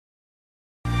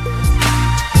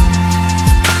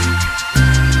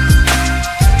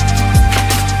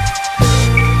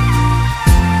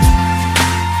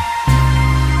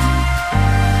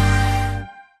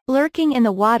Lurking in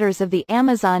the waters of the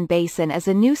Amazon basin is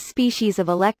a new species of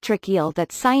electric eel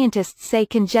that scientists say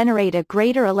can generate a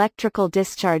greater electrical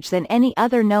discharge than any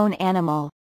other known animal.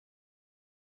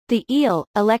 The eel,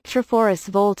 Electrophorus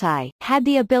voltii, had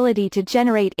the ability to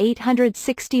generate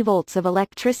 860 volts of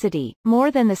electricity, more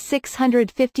than the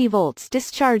 650 volts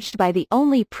discharged by the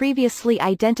only previously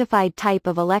identified type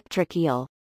of electric eel.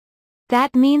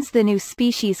 That means the new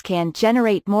species can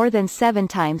generate more than 7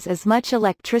 times as much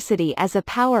electricity as a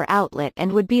power outlet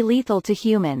and would be lethal to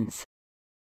humans.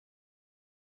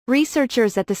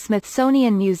 Researchers at the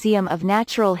Smithsonian Museum of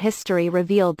Natural History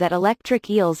revealed that electric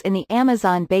eels in the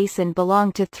Amazon basin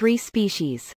belong to 3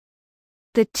 species.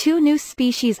 The 2 new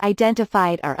species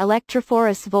identified are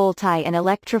Electrophorus voltii and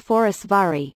Electrophorus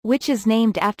vari, which is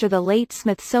named after the late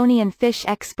Smithsonian fish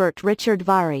expert Richard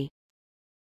Vari.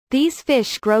 These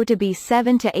fish grow to be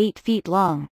 7 to 8 feet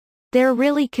long. They're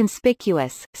really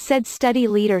conspicuous, said study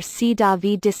leader C.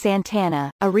 David de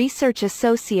Santana, a research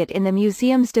associate in the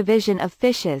museum's division of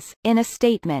fishes, in a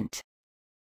statement.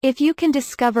 If you can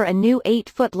discover a new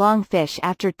 8-foot-long fish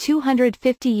after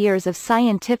 250 years of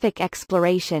scientific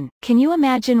exploration, can you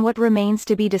imagine what remains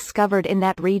to be discovered in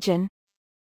that region?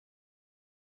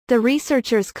 The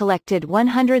researchers collected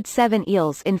 107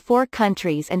 eels in 4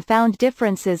 countries and found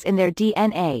differences in their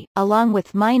DNA, along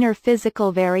with minor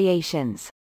physical variations.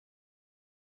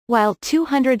 While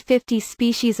 250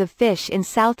 species of fish in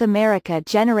South America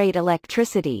generate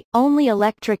electricity, only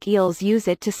electric eels use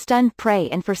it to stun prey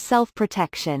and for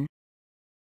self-protection.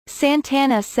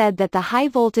 Santana said that the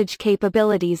high-voltage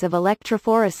capabilities of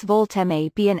Electrophorus voltii may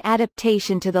be an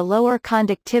adaptation to the lower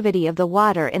conductivity of the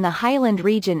water in the highland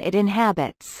region it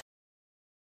inhabits.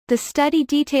 The study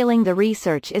detailing the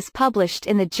research is published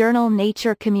in the journal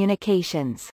Nature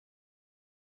Communications.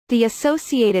 The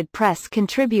Associated Press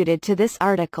contributed to this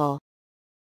article.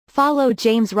 Follow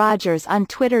James Rogers on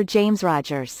Twitter. James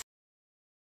Rogers.